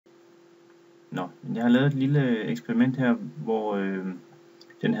Men jeg har lavet et lille eksperiment her, hvor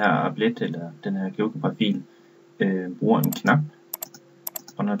den her applet, eller den her GeoGebra-fil, bruger en knap.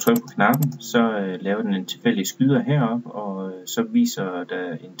 Og når jeg trykker på knappen, så laver den en tilfældig skyder heroppe, og så viser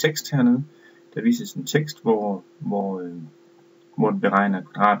der en tekst hernede. Der vises en tekst, hvor den beregner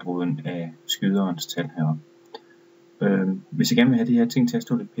kvadratroden af skyderens tal heroppe. Hvis jeg gerne vil have de her ting til at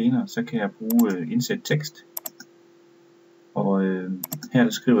stå lidt pænere, så kan jeg bruge indsætte tekst. Og her der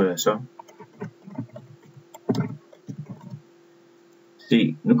skriver jeg så.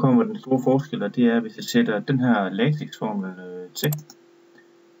 Se, nu kommer den store forskel, og det er, hvis jeg sætter den her LaTeX-formel til,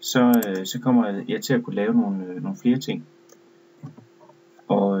 så kommer jeg til at kunne lave nogle flere ting.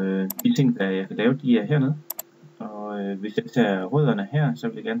 Og de ting, der jeg kan lave, de er hernede. Og hvis jeg tager rødderne her, så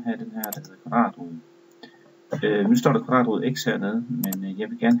vil jeg gerne have den her, der hedder kvadratrode. Nu står der kvadratrode x hernede, men jeg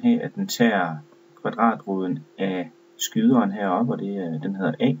vil gerne have, at den tager kvadratroden af skyderen heroppe, og den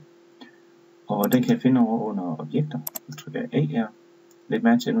hedder a. Og den kan jeg finde over under objekter. Nu trykker jeg a her. Læg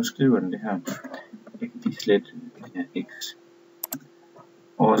mærke til, at nu skriver den det her. Jeg kan lige slette x.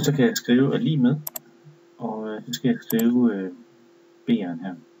 Og så kan jeg skrive lige med. Og så skal jeg skrive b'eren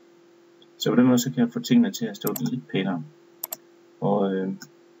her. Så på den måde så kan jeg få tingene til at stå lidt pænere. Og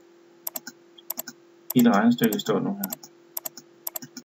hele regnestykket står nu her.